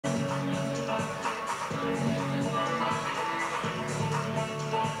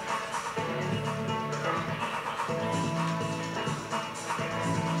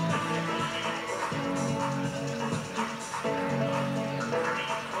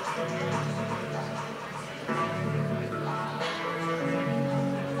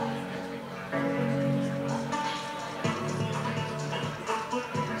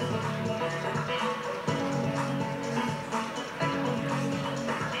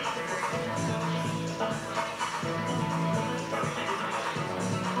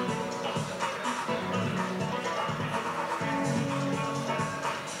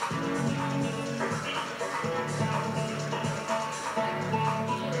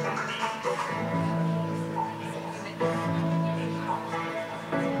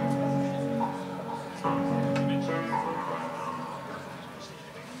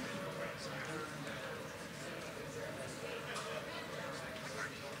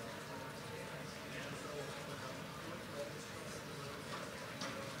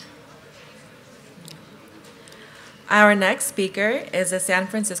Our next speaker is a San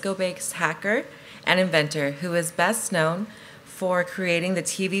Francisco-based hacker and inventor who is best known for creating the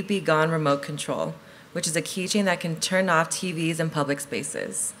TV Be Gone remote control, which is a keychain that can turn off TVs in public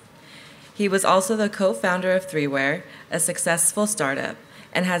spaces. He was also the co-founder of Threeware, a successful startup,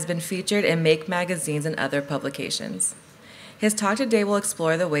 and has been featured in Make magazines and other publications. His talk today will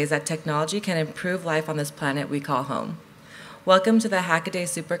explore the ways that technology can improve life on this planet we call home. Welcome to the Hackaday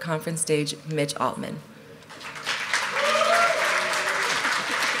Super Conference stage, Mitch Altman.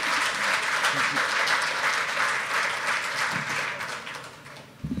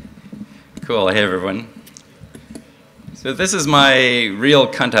 Cool, hey everyone. So this is my real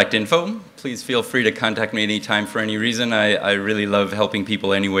contact info. Please feel free to contact me anytime for any reason. I really love helping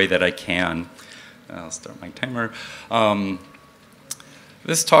people any way that I can. I'll start my timer.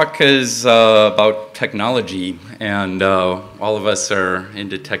 This talk is about technology, and all of us are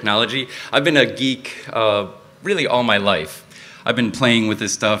into technology. I've been a geek really all my life. I've been playing with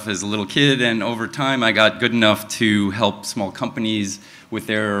this stuff as a little kid, and over time I got good enough to help small companies with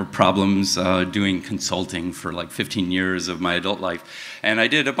their problems, doing consulting for like 15 years of my adult life. And I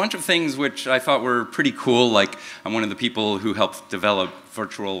did a bunch of things which I thought were pretty cool, like I'm one of the people who helped develop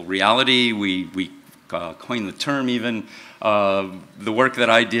virtual reality. We coined the term even. The work that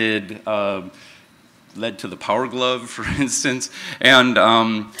I did led to the Power Glove, for instance. And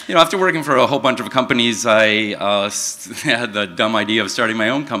you know, after working for a whole bunch of companies, I had the dumb idea of starting my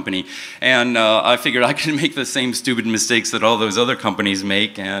own company. And I figured I could make the same stupid mistakes that all those other companies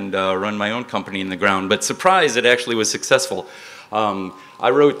make and run my own company in the ground. But surprise, it actually was successful. I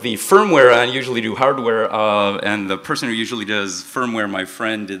wrote the firmware. I usually do hardware, and the person who usually does firmware, my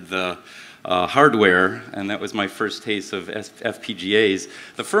friend, did the hardware, and that was my first taste of FPGAs.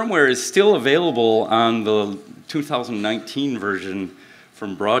 The firmware is still available on the 2019 version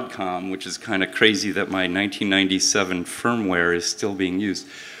from Broadcom, which is kind of crazy that my 1997 firmware is still being used.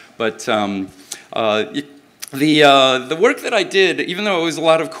 But the work that I did, even though it was a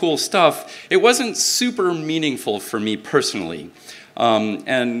lot of cool stuff, it wasn't super meaningful for me personally.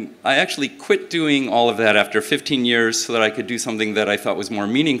 And I actually quit doing all of that after 15 years so that I could do something that I thought was more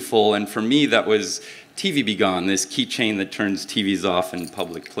meaningful. And for me, that was TV Be Gone, this keychain that turns TVs off in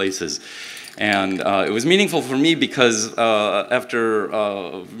public places. And it was meaningful for me because after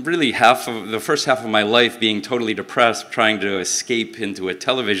really the first half of my life being totally depressed, trying to escape into a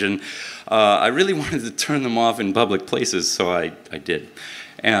television, I really wanted to turn them off in public places, so I did.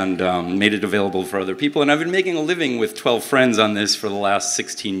 And made it available for other people. And I've been making a living with 12 friends on this for the last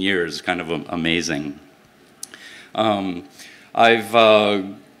 16 years, kind of amazing. I've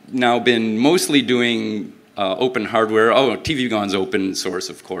now been mostly doing open hardware. Oh, TV Gone's open source,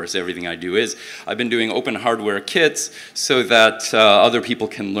 of course, everything I do is. I've been doing open hardware kits so that other people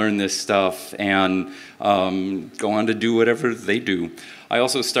can learn this stuff and go on to do whatever they do. I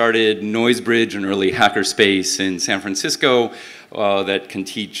also started NoiseBridge, an early hackerspace in San Francisco that can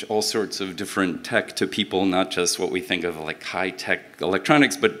teach all sorts of different tech to people, not just what we think of like high-tech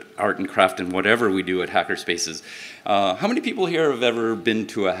electronics, but art and craft and whatever we do at hackerspaces. How many people here have ever been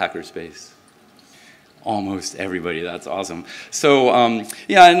to a hackerspace? Almost everybody, that's awesome. So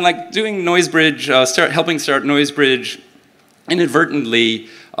yeah, and like doing NoiseBridge, helping start NoiseBridge, inadvertently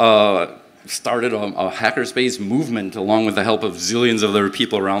started a hackerspace movement along with the help of zillions of other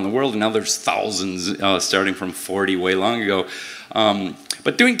people around the world, and now there's thousands starting from 40 way long ago.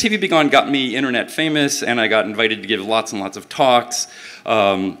 But doing TV Be Gone got me internet famous, and I got invited to give lots and lots of talks.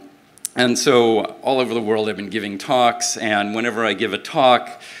 And so all over the world I've been giving talks, and whenever I give a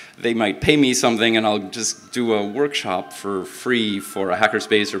talk, they might pay me something and I'll just do a workshop for free for a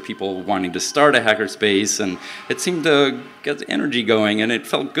hackerspace or people wanting to start a hackerspace, and it seemed to get the energy going and it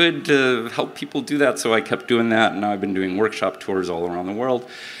felt good to help people do that, so I kept doing that, and now I've been doing workshop tours all around the world.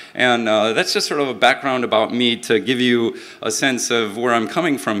 And that's just sort of a background about me to give you a sense of where I'm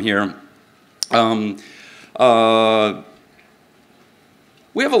coming from here.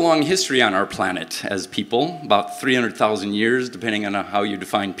 We have a long history on our planet as people, about 300,000 years, depending on how you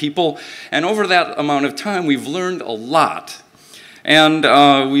define people. And over that amount of time, we've learned a lot. And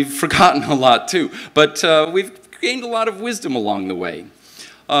we've forgotten a lot, too. But we've gained a lot of wisdom along the way.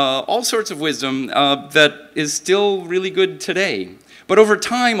 All sorts of wisdom that is still really good today. But over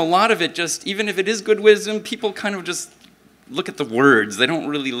time, a lot of it just, even if it is good wisdom, people kind of just look at the words. They don't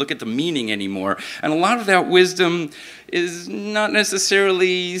really look at the meaning anymore. And a lot of that wisdom is not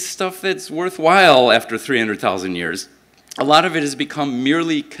necessarily stuff that's worthwhile after 300,000 years. A lot of it has become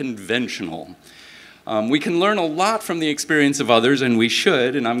merely conventional. We can learn a lot from the experience of others, and we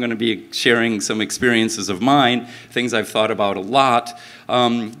should, and I'm going to be sharing some experiences of mine, things I've thought about a lot.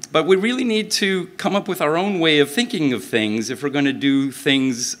 But we really need to come up with our own way of thinking of things if we're going to do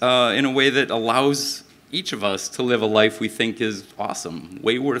things in a way that allows each of us to live a life we think is awesome,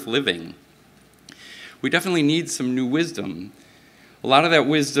 way worth living. We definitely need some new wisdom. A lot of that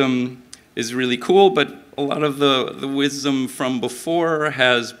wisdom is really cool, but a lot of the wisdom from before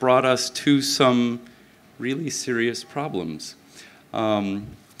has brought us to some really serious problems. Oh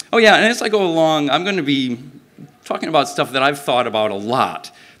yeah, and as I go along, I'm going to be talking about stuff that I've thought about a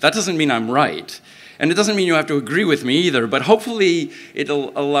lot. That doesn't mean I'm right. And it doesn't mean you have to agree with me either, but hopefully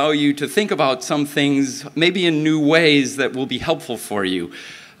it'll allow you to think about some things, maybe in new ways that will be helpful for you.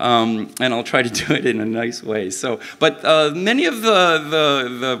 And I'll try to do it in a nice way. But many of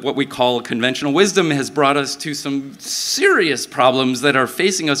the what we call conventional wisdom has brought us to some serious problems that are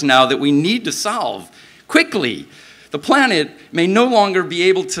facing us now that we need to solve quickly. The planet may no longer be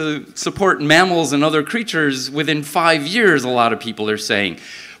able to support mammals and other creatures within 5 years, a lot of people are saying.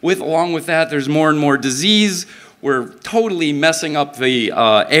 Along with that, there's more and more disease. We're totally messing up the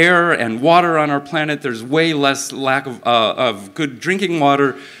air and water on our planet. There's way less lack of good drinking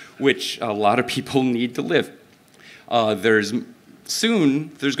water, which a lot of people need to live.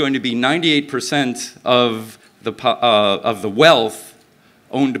 Soon, there's going to be 98% of the wealth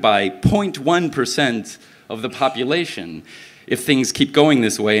owned by 0.1% of the population. If things keep going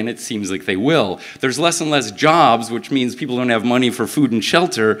this way, and it seems like they will. There's less and less jobs, which means people don't have money for food and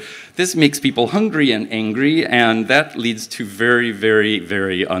shelter. This makes people hungry and angry, and that leads to very, very,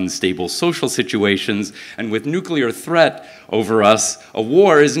 very unstable social situations. And with nuclear threat over us, a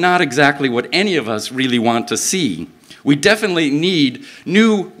war is not exactly what any of us really want to see. We definitely need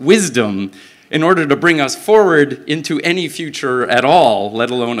new wisdom in order to bring us forward into any future at all, let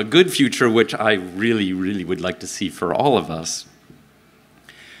alone a good future, which I really, really would like to see for all of us.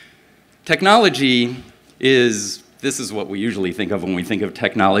 Technology this is what we usually think of when we think of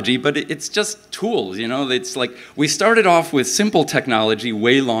technology, but it's just tools, you know? It's like we started off with simple technology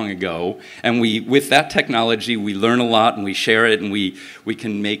way long ago, and with that technology, we learn a lot and we share it, and we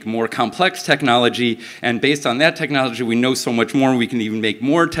can make more complex technology, and based on that technology, we know so much more. We can even make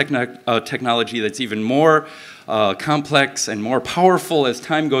more technology that's even more complex and more powerful as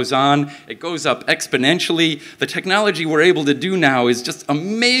time goes on. It goes up exponentially. The technology we're able to do now is just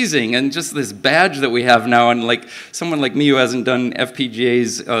amazing, and just this badge that we have now, and like someone like me who hasn't done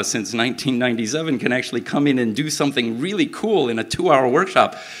FPGAs since 1997 can actually come in and do something really cool in a 2-hour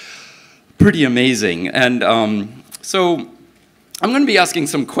workshop. Pretty amazing. And so I'm going to be asking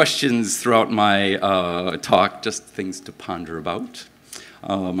some questions throughout my talk, just things to ponder about.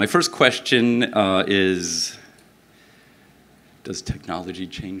 My first question is, does technology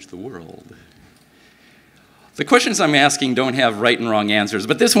change the world? The questions I'm asking don't have right and wrong answers,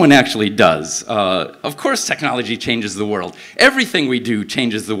 but this one actually does. Of course technology changes the world. Everything we do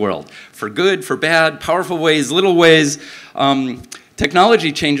changes the world. For good, for bad, powerful ways, little ways.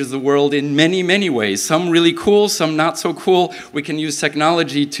 Technology changes the world in many, many ways. Some really cool, some not so cool. We can use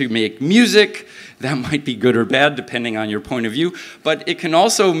technology to make music. That might be good or bad, depending on your point of view. But it can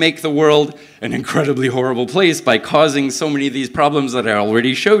also make the world an incredibly horrible place by causing so many of these problems that I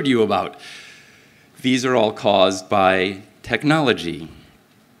already showed you about. These are all caused by technology.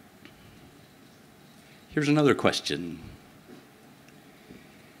 Here's another question.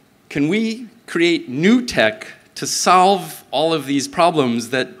 Can we create new tech to solve all of these problems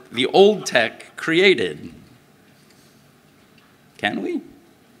that the old tech created? Can we?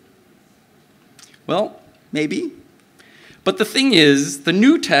 Well, maybe. But the thing is, the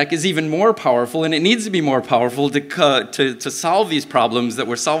new tech is even more powerful, and it needs to be more powerful to solve these problems that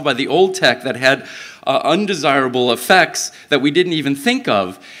were solved by the old tech that had undesirable effects that we didn't even think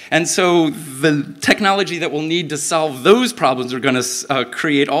of. And so the technology that we'll need to solve those problems are going to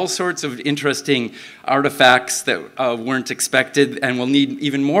create all sorts of interesting artifacts that weren't expected, and we'll need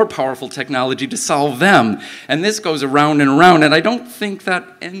even more powerful technology to solve them. And this goes around and around, and I don't think that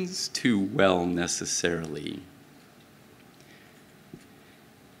ends too well necessarily.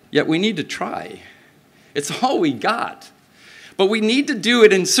 Yet we need to try. It's all we got. But we need to do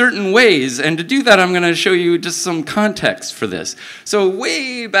it in certain ways, and to do that I'm going to show you just some context for this. So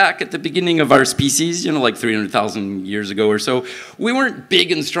way back at the beginning of our species, you know, like 300,000 years ago or so, we weren't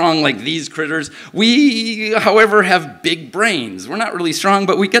big and strong like these critters. We, however, have big brains. We're not really strong,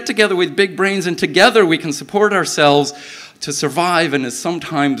 but we get together with big brains, and together we can support ourselves to survive in a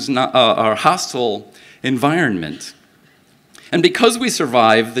sometimes not, hostile environment. And because we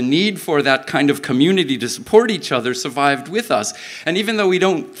survive, the need for that kind of community to support each other survived with us. And even though we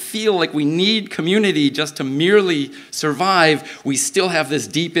don't feel like we need community just to merely survive, we still have this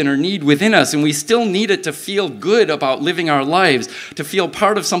deep inner need within us, and we still need it to feel good about living our lives. To feel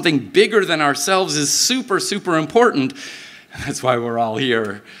part of something bigger than ourselves is super, super important. That's why we're all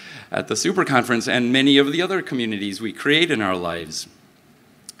here at the Super Conference and many of the other communities we create in our lives.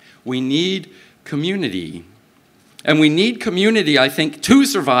 We need community. And we need community, I think, to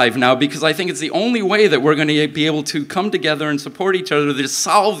survive now, because I think it's the only way that we're going to be able to come together and support each other to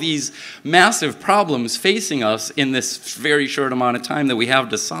solve these massive problems facing us in this very short amount of time that we have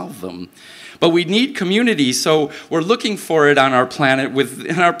to solve them. But we need community, so we're looking for it on our planet.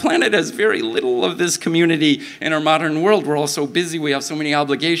 And our planet has very little of this community in our modern world. We're all so busy, we have so many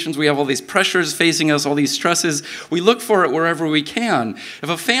obligations, we have all these pressures facing us, all these stresses. We look for it wherever we can. If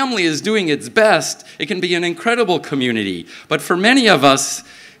a family is doing its best, it can be an incredible community. But for many of us,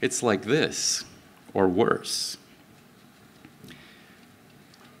 it's like this, or worse.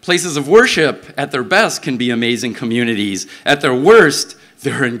 Places of worship, at their best, can be amazing communities. At their worst,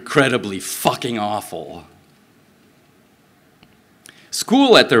 they're incredibly fucking awful.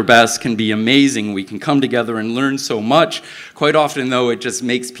 School at their best can be amazing. We can come together and learn so much. Quite often, though, it just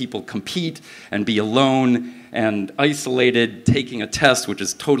makes people compete and be alone and isolated, taking a test which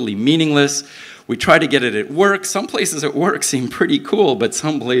is totally meaningless. We try to get it at work. Some places at work seem pretty cool, but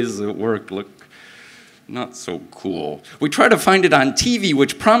some places at work look not so cool. We try to find it on TV,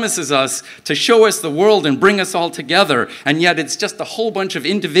 which promises us to show us the world and bring us all together, and yet it's just a whole bunch of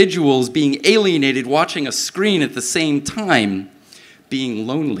individuals being alienated, watching a screen at the same time, being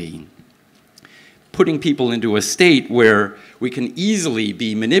lonely, putting people into a state where we can easily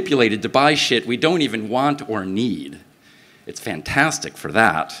be manipulated to buy shit we don't even want or need. It's fantastic for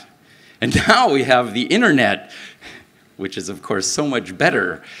that. And now we have the internet, which is, of course, so much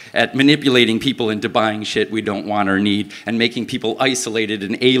better at manipulating people into buying shit we don't want or need, and making people isolated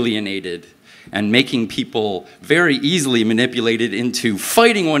and alienated, and making people very easily manipulated into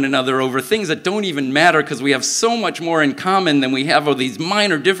fighting one another over things that don't even matter, because we have so much more in common than we have of these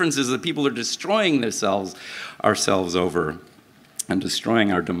minor differences that people are destroying ourselves over, and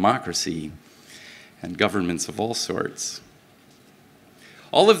destroying our democracy and governments of all sorts.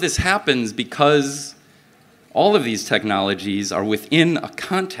 All of this happens because all of these technologies are within a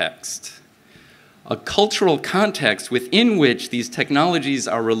context, a cultural context within which these technologies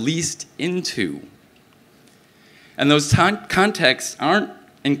are released into. And those contexts aren't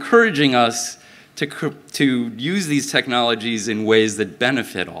encouraging us to use these technologies in ways that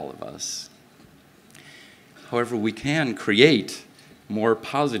benefit all of us. However, we can create more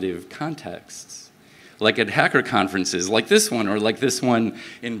positive contexts, like at hacker conferences like this one, or like this one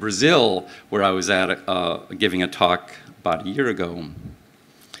in Brazil, where I was at giving a talk about a year ago.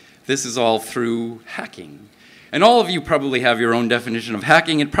 This is all through hacking. And all of you probably have your own definition of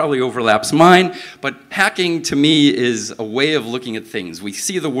hacking. It probably overlaps mine, but hacking to me is a way of looking at things. We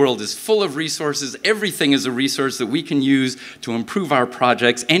see the world is full of resources. Everything is a resource that we can use to improve our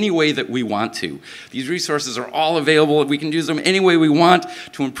projects any way that we want to. These resources are all available. We can use them any way we want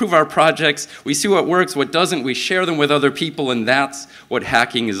to improve our projects. We see what works, what doesn't. We share them with other people, and that's what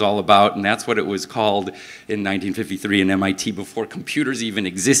hacking is all about, and that's what it was called in 1953 in MIT before computers even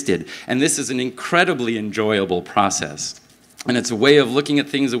existed. And this is an incredibly enjoyable process. And it's a way of looking at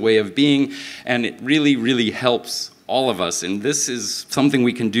things, a way of being, and it really, really helps all of us. And this is something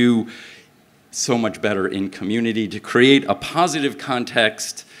we can do so much better in community to create a positive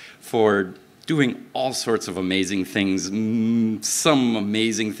context for doing all sorts of amazing things, some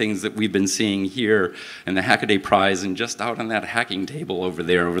amazing things that we've been seeing here in the Hackaday Prize and just out on that hacking table over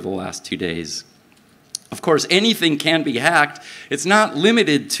there over the last 2 days. Of course, anything can be hacked. It's not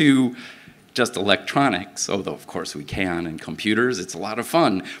limited to just electronics, although of course we can, and computers, it's a lot of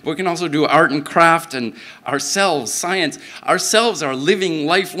fun. But we can also do art and craft and ourselves, science. Ourselves are living,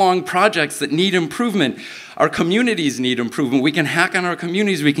 lifelong projects that need improvement. Our communities need improvement. We can hack on our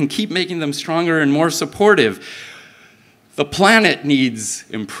communities. We can keep making them stronger and more supportive. The planet needs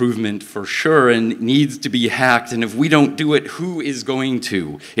improvement for sure and needs to be hacked, and if we don't do it, who is going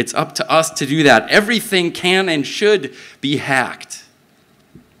to? It's up to us to do that. Everything can and should be hacked.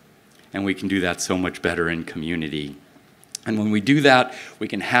 And we can do that so much better in community. And when we do that, we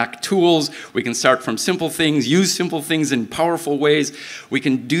can hack tools, we can start from simple things, use simple things in powerful ways. We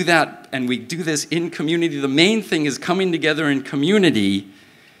can do that, and we do this in community. The main thing is coming together in community.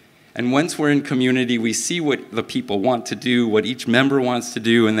 And once we're in community, we see what the people want to do, what each member wants to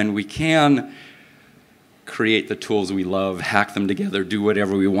do, and then we can create the tools we love, hack them together, do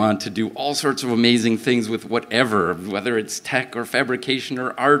whatever we want to do, all sorts of amazing things with whatever, whether it's tech or fabrication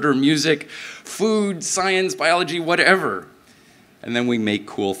or art or music, food, science, biology, whatever. And then we make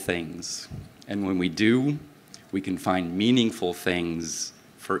cool things. And when we do, we can find meaningful things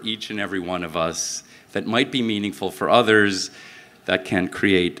for each and every one of us that might be meaningful for others, that can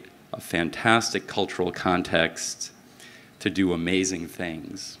create a fantastic cultural context to do amazing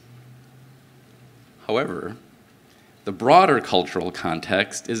things. However, the broader cultural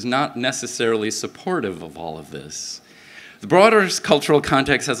context is not necessarily supportive of all of this. The broader cultural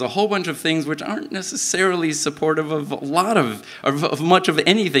context has a whole bunch of things which aren't necessarily supportive of much of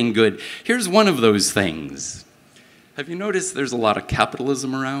anything good. Here's one of those things. Have you noticed there's a lot of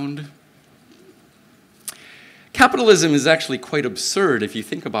capitalism around? Capitalism is actually quite absurd if you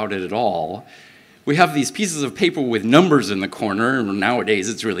think about it at all. We have these pieces of paper with numbers in the corner, and nowadays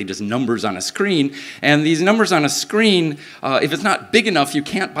it's really just numbers on a screen. And these numbers on a screen, if it's not big enough, you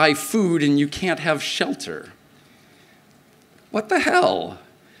can't buy food and you can't have shelter. What the hell?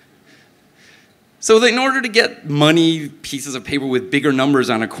 So in order to get money, pieces of paper with bigger numbers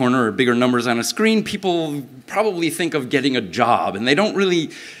on a corner or bigger numbers on a screen, people probably think of getting a job, and they don't really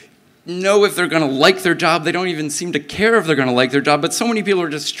know if they're going to like their job. They don't even seem to care if they're going to like their job, but so many people are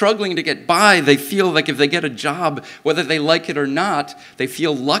just struggling to get by. They feel like if they get a job, whether they like it or not, they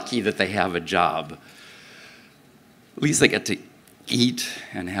feel lucky that they have a job. At least they get to eat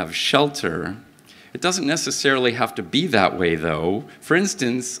and have shelter. It doesn't necessarily have to be that way, though. For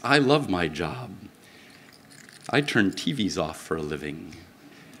instance, I love my job. I turn TVs off for a living.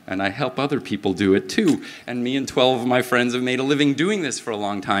 And I help other people do it too. And me and 12 of my friends have made a living doing this for a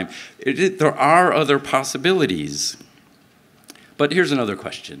long time. There are other possibilities. But here's another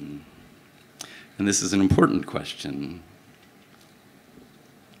question. And this is an important question.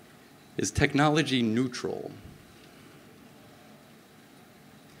 Is technology neutral?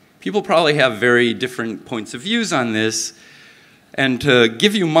 People probably have very different points of views on this. And to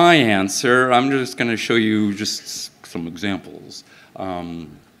give you my answer, I'm just going to show you just some examples.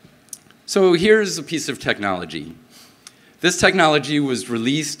 So here's a piece of technology. This technology was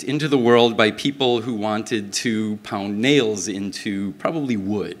released into the world by people who wanted to pound nails into probably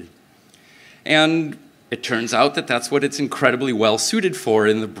wood. And it turns out that that's what it's incredibly well suited for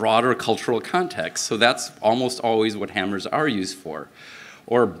in the broader cultural context. So that's almost always what hammers are used for,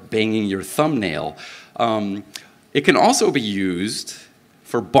 or banging your thumbnail. It can also be used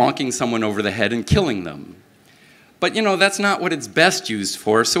for bonking someone over the head and killing them. But you know, that's not what it's best used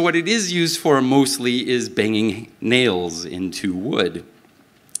for. So what it is used for mostly is banging nails into wood.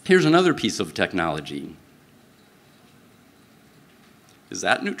 Here's another piece of technology. Is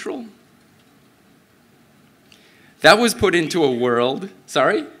that neutral? That was put into a world,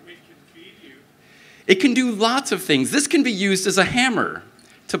 sorry? It can do lots of things. This can be used as a hammer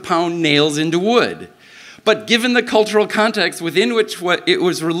to pound nails into wood. But given the cultural context within which it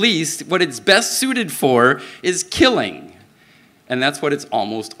was released, what it's best suited for is killing. And that's what it's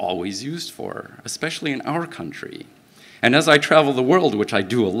almost always used for, especially in our country. And as I travel the world, which I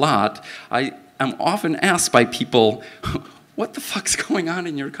do a lot, I am often asked by people, what the fuck's going on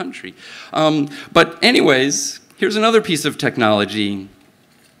in your country? But anyways, here's another piece of technology.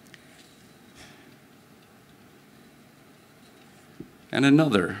 And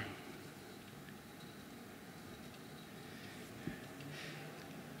another.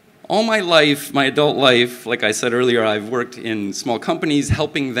 All my life, my adult life, like I said earlier, I've worked in small companies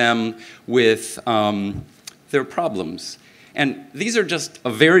helping them with their problems. And these are just a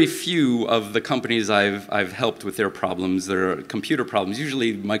very few of the companies I've helped with their problems. They're computer problems,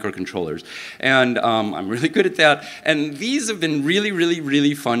 usually microcontrollers. And I'm really good at that. And these have been really, really,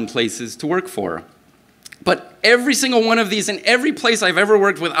 really fun places to work for. But every single one of these, in every place I've ever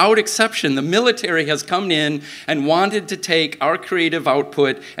worked, without exception, the military has come in and wanted to take our creative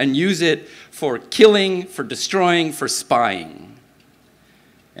output and use it for killing, for destroying, for spying.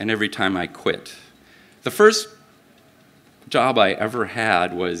 And every time I quit. The first job I ever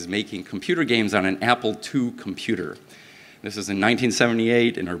had was making computer games on an Apple II computer. This was in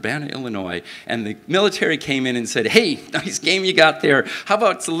 1978 in Urbana, Illinois, and the military came in and said, hey, nice game you got there. How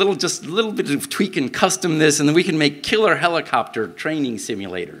about just a little bit of tweak and custom this, and then we can make killer helicopter training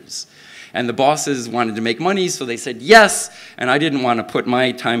simulators. And the bosses wanted to make money, so they said yes, and I didn't want to put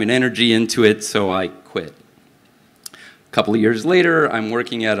my time and energy into it, so I quit. A couple of years later, I'm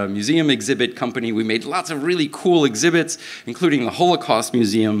working at a museum exhibit company. We made lots of really cool exhibits, including the Holocaust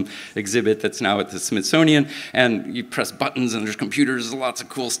Museum exhibit that's now at the Smithsonian. And you press buttons and there's computers, lots of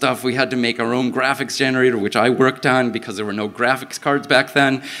cool stuff. We had to make our own graphics generator, which I worked on because there were no graphics cards back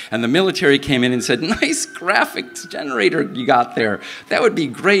then. And the military came in and said, nice graphics generator you got there. That would be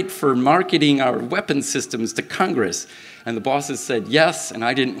great for marketing our weapon systems to Congress. And the bosses said yes, and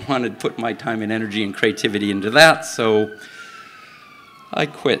I didn't want to put my time and energy and creativity into that, so I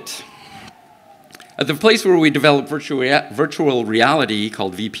quit. At the place where we developed virtual reality,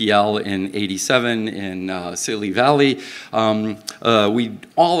 called VPL in '87 in Silly Valley, we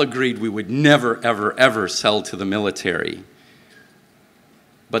all agreed we would never, ever, ever sell to the military.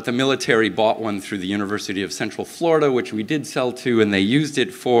 But the military bought one through the University of Central Florida, which we did sell to, and they used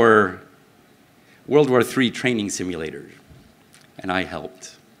it for World War III training simulators, and I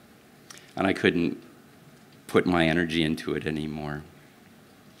helped. And I couldn't put my energy into it anymore.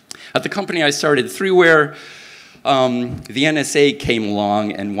 At the company I started, 3Ware, the NSA came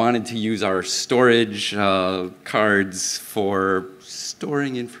along and wanted to use our storage cards for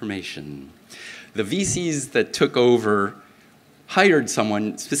storing information. The VCs that took over hired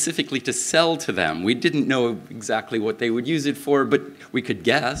someone specifically to sell to them. We didn't know exactly what they would use it for, but we could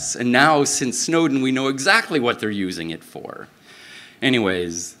guess. And now, since Snowden, we know exactly what they're using it for.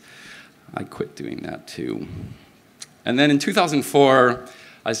 Anyways, I quit doing that too. And then in 2004,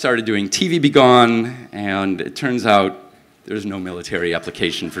 I started doing TV Be Gone, and it turns out there's no military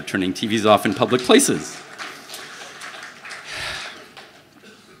application for turning TVs off in public places.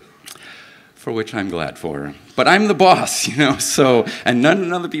 For which I'm glad for. But I'm the boss, you know, so, and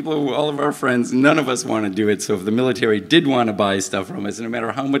none of the people, all of our friends, none of us want to do it, so if the military did want to buy stuff from us, no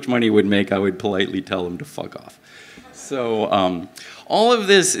matter how much money it would make, I would politely tell them to fuck off. So all of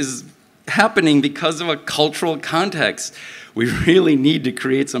this is happening because of a cultural context. We really need to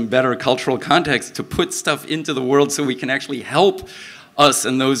create some better cultural context to put stuff into the world so we can actually help us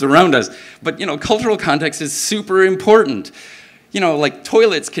and those around us. But, you know, cultural context is super important. You know, like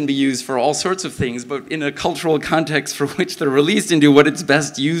toilets can be used for all sorts of things, but in a cultural context for which they're released into, what it's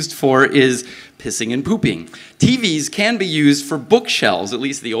best used for is pissing and pooping. TVs can be used for bookshelves, at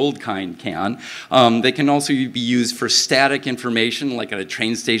least the old kind can. They can also be used for static information, like at a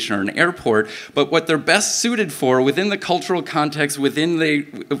train station or an airport, but what they're best suited for within the cultural context within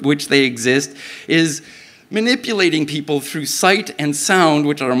which they exist is manipulating people through sight and sound,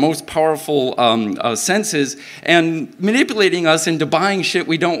 which are our most powerful senses, and manipulating us into buying shit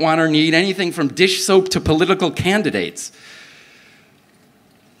we don't want or need, anything from dish soap to political candidates.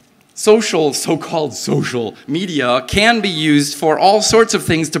 So-called social media can be used for all sorts of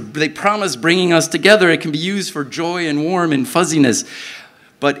things. They promise bringing us together. It can be used for joy and warmth and fuzziness.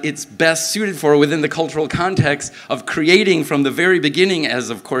 But it's best suited for within the cultural context of creating from the very beginning, as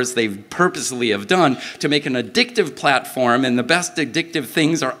of course they purposely have done, to make an addictive platform, and the best addictive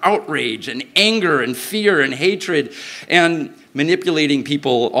things are outrage and anger and fear and hatred, and manipulating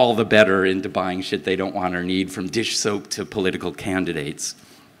people all the better into buying shit they don't want or need, from dish soap to political candidates.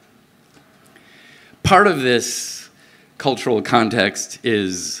 Part of this cultural context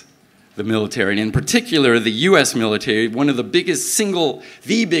is the military, and in particular the US military. One of the biggest single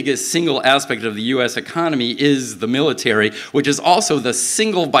aspect of the US economy is the military, which is also the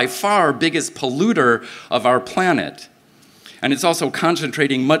single by far biggest polluter of our planet. And it's also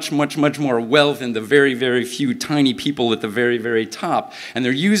concentrating much more wealth in the very, very few tiny people at the very, very top. And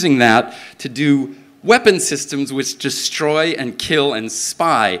they're using that to do weapon systems which destroy and kill and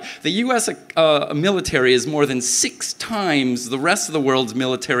spy. The US military is more than 6 times the rest of the world's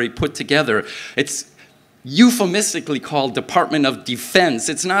military put together. It's euphemistically called Department of Defense.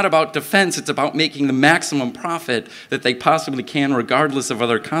 It's not about defense, it's about making the maximum profit that they possibly can, regardless of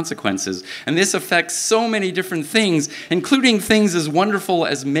other consequences. And this affects so many different things, including things as wonderful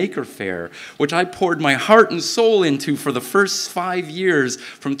as Maker Faire, which I poured my heart and soul into for the first 5 years,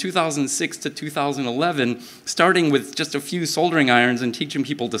 from 2006 to 2011, starting with just a few soldering irons and teaching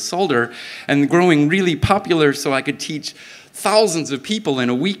people to solder, and growing really popular so I could teach thousands of people in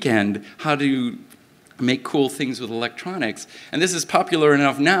a weekend how to make cool things with electronics. And this is popular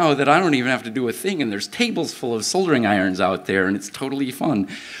enough now that I don't even have to do a thing, and there's tables full of soldering irons out there, and it's totally fun.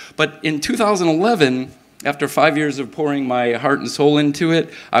 But in 2011, after 5 years of pouring my heart and soul into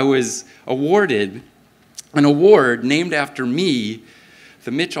it, I was awarded an award named after me,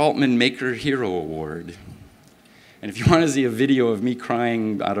 the Mitch Altman Maker Hero Award. And if you want to see a video of me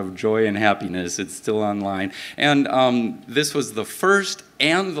crying out of joy and happiness, it's still online. And this was the first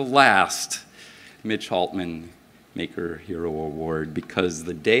and the last Mitch Altman Maker Hero Award, because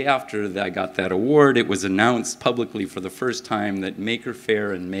the day after that I got that award, it was announced publicly for the first time that Maker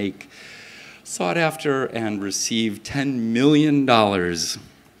Faire and Make sought after and received $10 million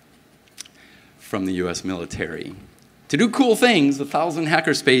from the US military to do cool things, 1,000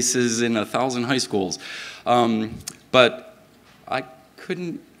 hackerspaces in 1,000 high schools. But I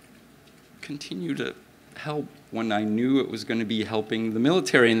couldn't continue to help when I knew it was going to be helping the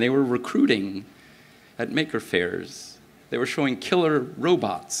military, and they were recruiting at Maker Fairs. They were showing killer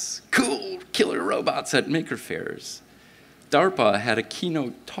robots, cool killer robots at Maker Fairs. DARPA had a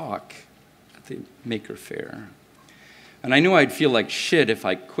keynote talk at the Maker Faire. And I knew I'd feel like shit if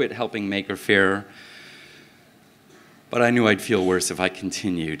I quit helping Maker Faire, but I knew I'd feel worse if I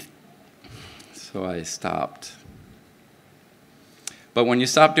continued. So I stopped. But when you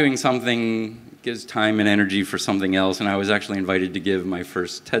stop doing something, it gives time and energy for something else. And I was actually invited to give my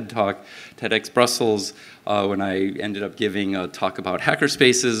first TED Talk, TEDx Brussels, when I ended up giving a talk about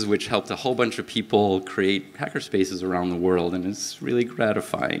hackerspaces, which helped a whole bunch of people create hackerspaces around the world. And it's really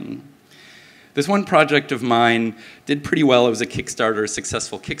gratifying. This one project of mine did pretty well. It was a Kickstarter, a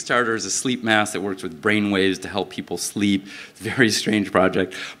successful Kickstarter. It's a sleep mask that works with brainwaves to help people sleep. Very strange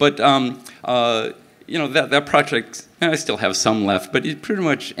project. But you know, that project, I still have some left, but it pretty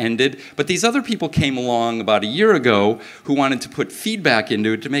much ended. But these other people came along about a year ago who wanted to put feedback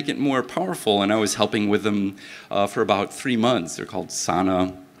into it to make it more powerful, and I was helping with them for about 3 months. They're called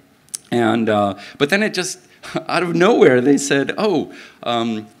Sana. And, but then it just, out of nowhere, they said, oh,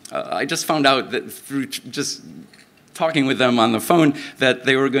 I just found out that through just talking with them on the phone that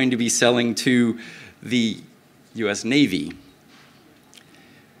they were going to be selling to the US Navy.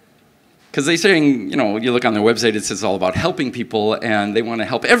 Because they're saying, you know, you look on their website, it says all about helping people, and they want to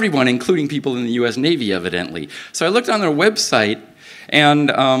help everyone, including people in the US Navy, evidently. So I looked on their website, and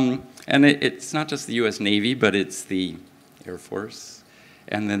it's not just the US Navy, but it's the Air Force,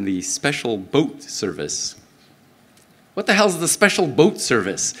 and then the Special Boat Service. What the hell is the Special Boat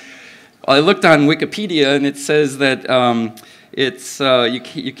Service? Well, I looked on Wikipedia, and it says that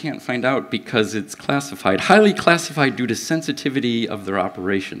you can't find out because it's classified, highly classified due to sensitivity of their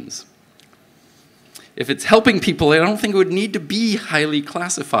operations. If it's helping people, I don't think it would need to be highly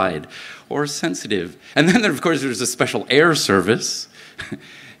classified or sensitive. And then, of course, there's a Special Air Service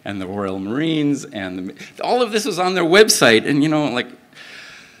and the Royal Marines, and all of this was on their website. And, you know, like,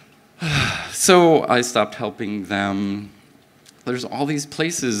 so I stopped helping them. There's all these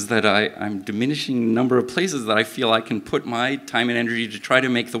places that I'm diminishing the number of places that I feel I can put my time and energy to try to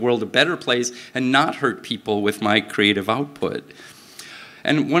make the world a better place and not hurt people with my creative output.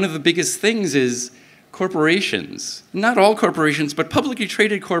 And one of the biggest things is corporations. Not all corporations, but publicly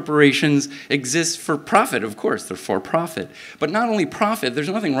traded corporations exist for profit. Of course, they're for profit. But not only profit, there's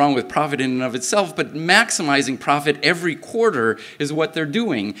nothing wrong with profit in and of itself, but maximizing profit every quarter is what they're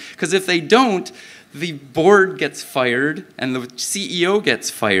doing. Because if they don't, the board gets fired and the CEO gets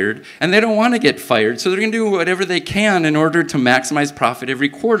fired, and they don't want to get fired, so they're going to do whatever they can in order to maximize profit every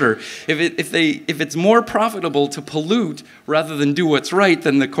quarter. If it's more profitable to pollute rather than do what's right,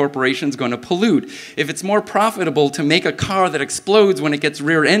 then the corporation's going to pollute. If it's more profitable to make a car that explodes when it gets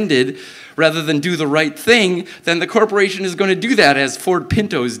rear-ended rather than do the right thing, then the corporation is going to do that, as Ford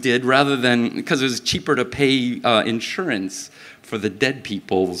Pintos did, rather than because it was cheaper to pay insurance for the dead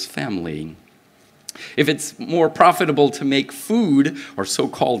people's family. If it's more profitable to make food, or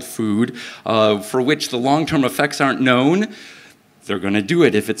so-called food, for which the long-term effects aren't known, they're going to do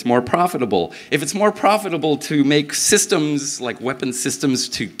it if it's more profitable. If it's more profitable to make systems, like weapon systems,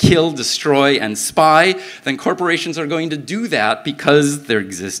 to kill, destroy, and spy, then corporations are going to do that because they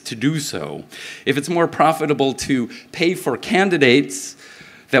exist to do so. If it's more profitable to pay for candidates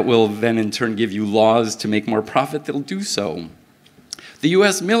that will then in turn give you laws to make more profit, they'll do so. The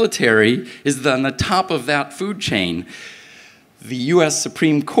US military is on the top of that food chain. The US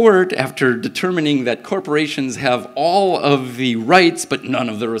Supreme Court, after determining that corporations have all of the rights but none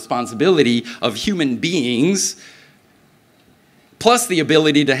of the responsibility of human beings, plus the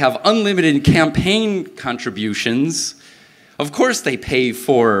ability to have unlimited campaign contributions, of course they pay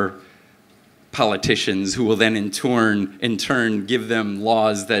for politicians who will then in turn give them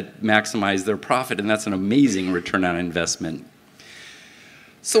laws that maximize their profit, and that's an amazing return on investment.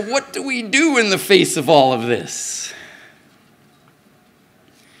 So what do we do in the face of all of this?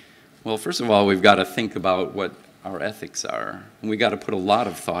 Well, first of all, we've got to think about what our ethics are. And we've got to put a lot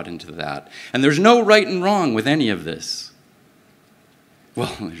of thought into that. And there's no right and wrong with any of this.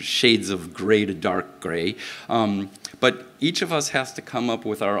 Well, there's shades of gray to dark gray. But each of us has to come up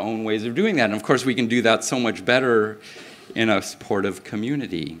with our own ways of doing that. And of course, we can do that so much better in a supportive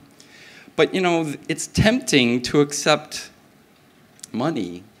community. But, you know, it's tempting to accept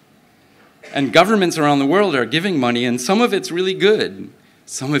money. And governments around the world are giving money, and some of it's really good.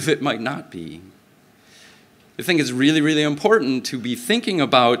 Some of it might not be. I think it's really, really important to be thinking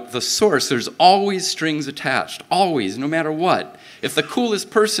about the source. There's always strings attached, always, no matter what. If the coolest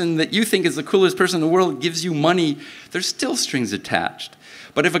person that you think is the coolest person in the world gives you money, there's still strings attached.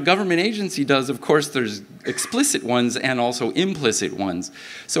 But if a government agency does, of course, there's explicit ones and also implicit ones.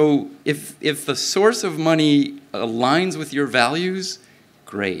 So if the source of money aligns with your values,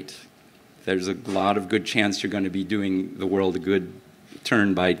 great. There's a lot of good chance you're going to be doing the world a good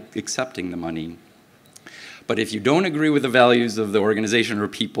turn by accepting the money. But if you don't agree with the values of the organization or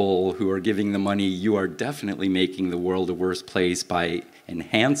people who are giving the money, you are definitely making the world a worse place by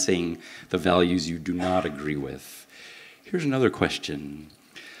enhancing the values you do not agree with. Here's another question.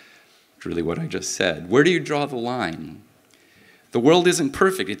 It's really what I just said. Where do you draw the line? The world isn't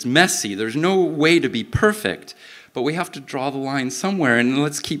perfect. It's messy. There's no way to be perfect. But we have to draw the line somewhere, and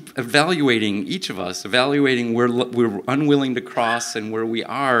let's keep evaluating, each of us, evaluating where we're unwilling to cross and where we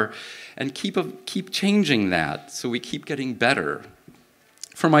are, and keep changing that so we keep getting better.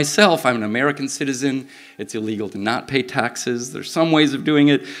 For myself, I'm an American citizen. It's illegal to not pay taxes. There's some ways of doing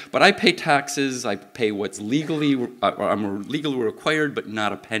it, but I pay taxes. I pay what's I'm legally required, but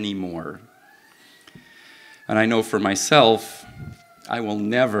not a penny more. And I know for myself, I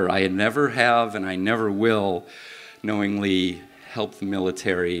never have, and I never will knowingly help the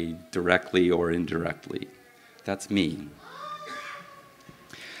military directly or indirectly. That's me.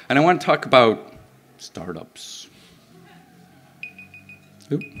 And I want to talk about startups.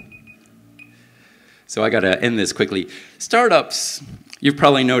 Oop. So I got to end this quickly. Startups, you've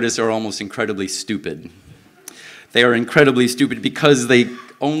probably noticed, are almost incredibly stupid. They are incredibly stupid because they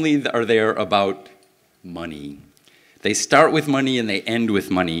only are there about money. They start with money and they end with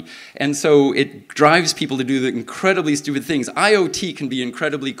money. And so it drives people to do the incredibly stupid things. IoT can be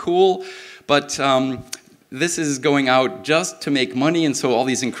incredibly cool, but this is going out just to make money, and so all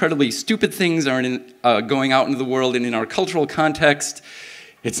these incredibly stupid things are going out into the world, and in our cultural context,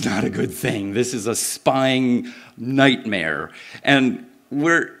 it's not a good thing. This is a spying nightmare. And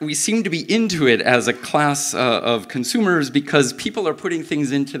we seem to be into it as a class of consumers because people are putting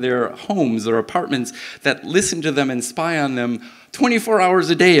things into their homes or apartments that listen to them and spy on them 24 hours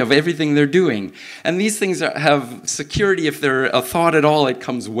a day of everything they're doing. And these things have security. If they're a thought at all, it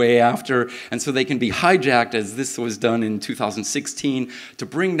comes way after. And so they can be hijacked, as this was done in 2016, to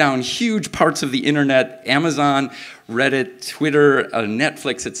bring down huge parts of the internet, Amazon, Reddit, Twitter,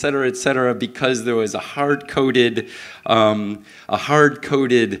 Netflix, et cetera, because there was a hard-coded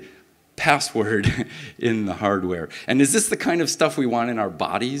password in the hardware. And is this the kind of stuff we want in our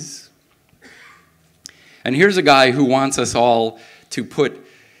bodies? And here's a guy who wants us all to put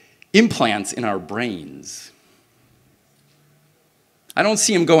implants in our brains. I don't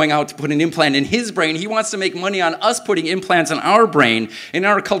see him going out to put an implant in his brain. He wants to make money on us putting implants in our brain. In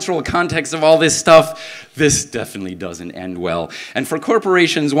our cultural context of all this stuff, this definitely doesn't end well. And for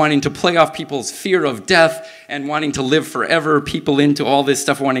corporations wanting to play off people's fear of death and wanting to live forever, people into all this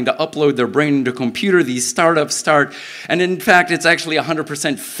stuff, wanting to upload their brain into a computer, these startups start. And in fact, it's actually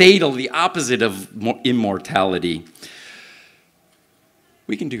 100% fatal, the opposite of immortality.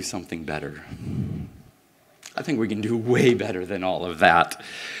 We can do something better. I think we can do way better than all of that.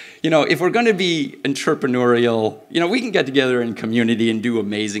 You know, if we're going to be entrepreneurial, you know, we can get together in community and do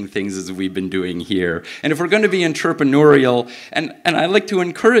amazing things as we've been doing here. And if we're going to be entrepreneurial, and I like to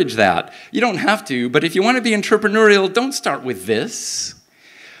encourage that, you don't have to, but if you want to be entrepreneurial, don't start with this.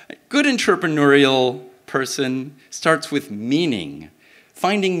 A good entrepreneurial person starts with meaning,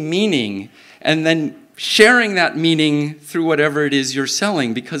 finding meaning, and then sharing that meaning through whatever it is you're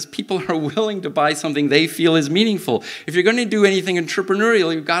selling, because people are willing to buy something they feel is meaningful. If you're going to do anything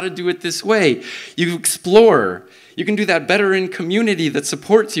entrepreneurial, you've got to do it this way. You explore. You can do that better in community that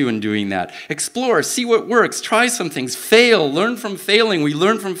supports you in doing that. Explore, see what works, try some things, fail, learn from failing. We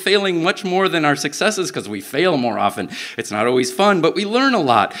learn from failing much more than our successes because we fail more often. It's not always fun, but we learn a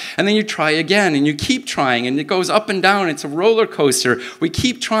lot. And then you try again, and you keep trying, and it goes up and down. It's a roller coaster. We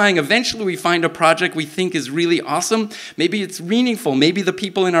keep trying. Eventually, we find a project we think is really awesome. Maybe it's meaningful. Maybe the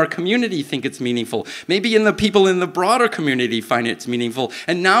people in our community think it's meaningful. Maybe the people in the broader community find it's meaningful.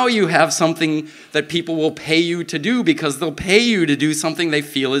 And now you have something that people will pay you to do, because they'll pay you to do something they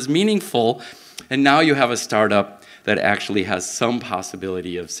feel is meaningful. And now you have a startup that actually has some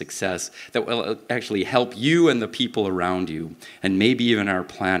possibility of success that will actually help you and the people around you, and maybe even our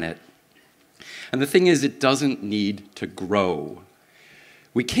planet. And the thing is, it doesn't need to grow.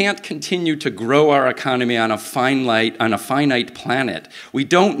 We can't continue to grow our economy on a finite planet. We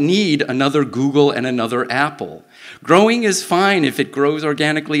don't need another Google and another Apple. Growing is fine. If it grows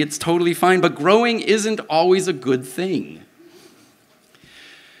organically, it's totally fine. But growing isn't always a good thing.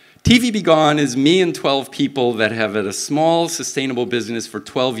 TV Be Gone is me and 12 people that have had a small, sustainable business for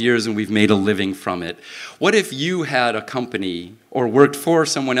 12 years and we've made a living from it. What if you had a company or worked for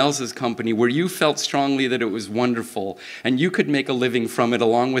someone else's company where you felt strongly that it was wonderful and you could make a living from it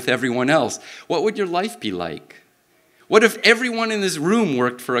along with everyone else? What would your life be like? What if everyone in this room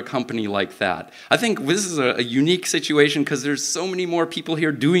worked for a company like that? I think this is a unique situation because there's so many more people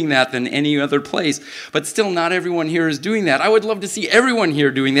here doing that than any other place. But still, not everyone here is doing that. I would love to see everyone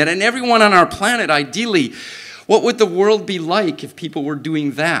here doing that and everyone on our planet, ideally. What would the world be like if people were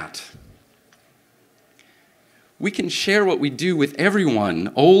doing that? We can share what we do with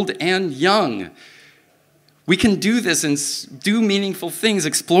everyone, old and young. We can do this and do meaningful things,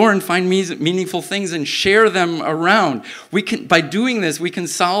 explore and find meaningful things and share them around. By doing this, we can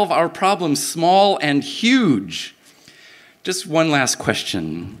solve our problems, small and huge. Just one last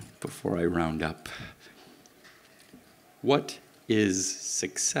question before I round up. What is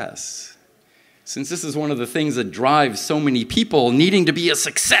success? Since this is one of the things that drives so many people needing to be a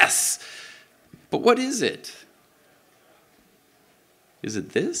success. But what is it? Is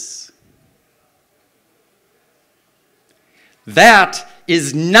it this? That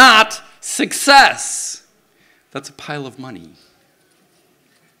is not success. That's a pile of money.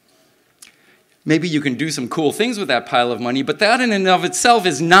 Maybe you can do some cool things with that pile of money, but that in and of itself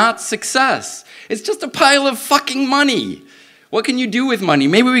is not success. It's just a pile of fucking money. What can you do with money?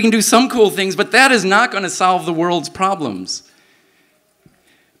 Maybe we can do some cool things, but that is not going to solve the world's problems.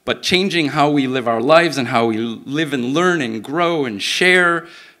 But changing how we live our lives and how we live and learn and grow and share,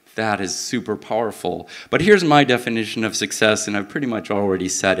 that is super powerful. But here's my definition of success, and I've pretty much already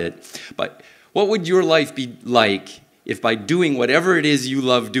said it. But what would your life be like if by doing whatever it is you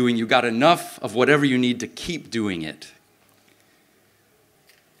love doing, you got enough of whatever you need to keep doing it?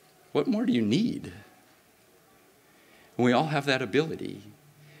 What more do you need? And we all have that ability.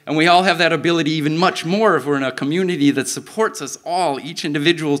 And we all have that ability even much more if we're in a community that supports us all, each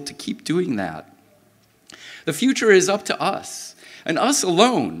individual, to keep doing that. The future is up to us. And us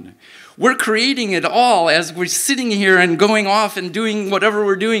alone. We're creating it all as we're sitting here and going off and doing whatever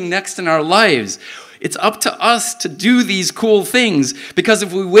we're doing next in our lives. It's up to us to do these cool things, because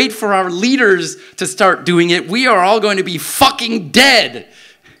if we wait for our leaders to start doing it, we are all going to be fucking dead.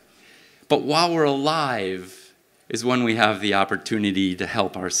 But while we're alive is when we have the opportunity to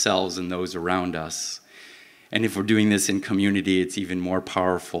help ourselves and those around us. And if we're doing this in community, it's even more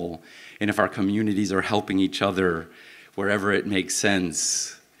powerful. And if our communities are helping each other, wherever it makes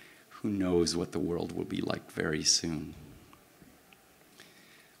sense, who knows what the world will be like very soon.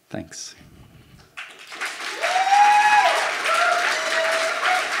 Thanks.